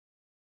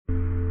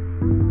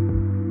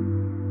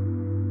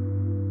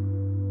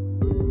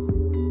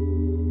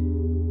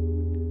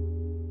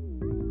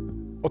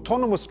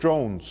Autonomous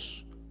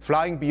drones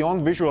flying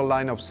beyond visual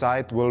line of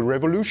sight will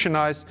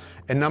revolutionize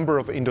a number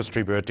of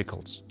industry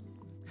verticals.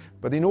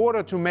 But in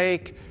order to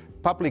make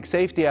public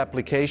safety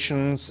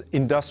applications,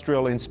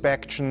 industrial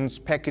inspections,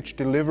 package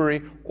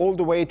delivery, all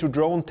the way to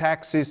drone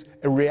taxis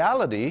a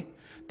reality,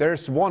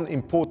 there's one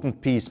important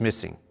piece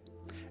missing.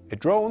 A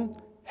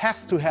drone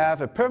has to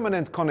have a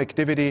permanent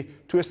connectivity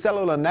to a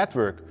cellular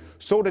network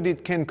so that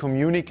it can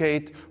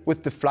communicate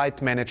with the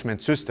flight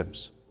management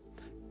systems.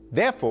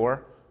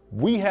 Therefore,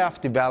 we have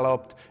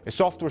developed a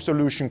software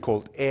solution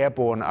called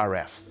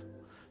AirborneRF.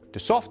 The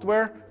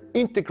software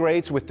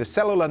integrates with the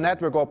cellular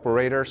network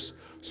operators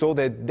so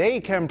that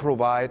they can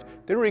provide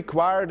the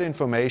required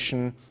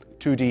information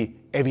to the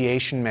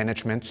aviation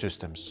management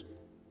systems.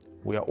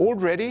 We are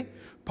already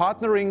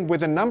partnering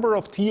with a number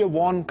of Tier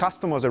 1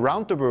 customers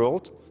around the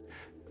world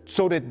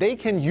so that they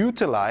can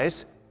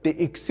utilize the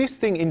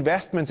existing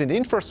investments in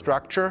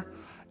infrastructure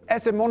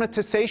as a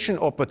monetization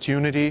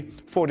opportunity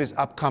for this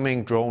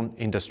upcoming drone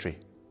industry.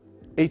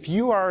 If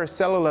you are a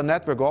cellular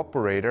network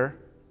operator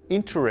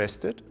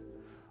interested,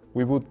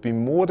 we would be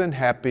more than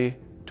happy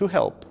to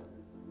help.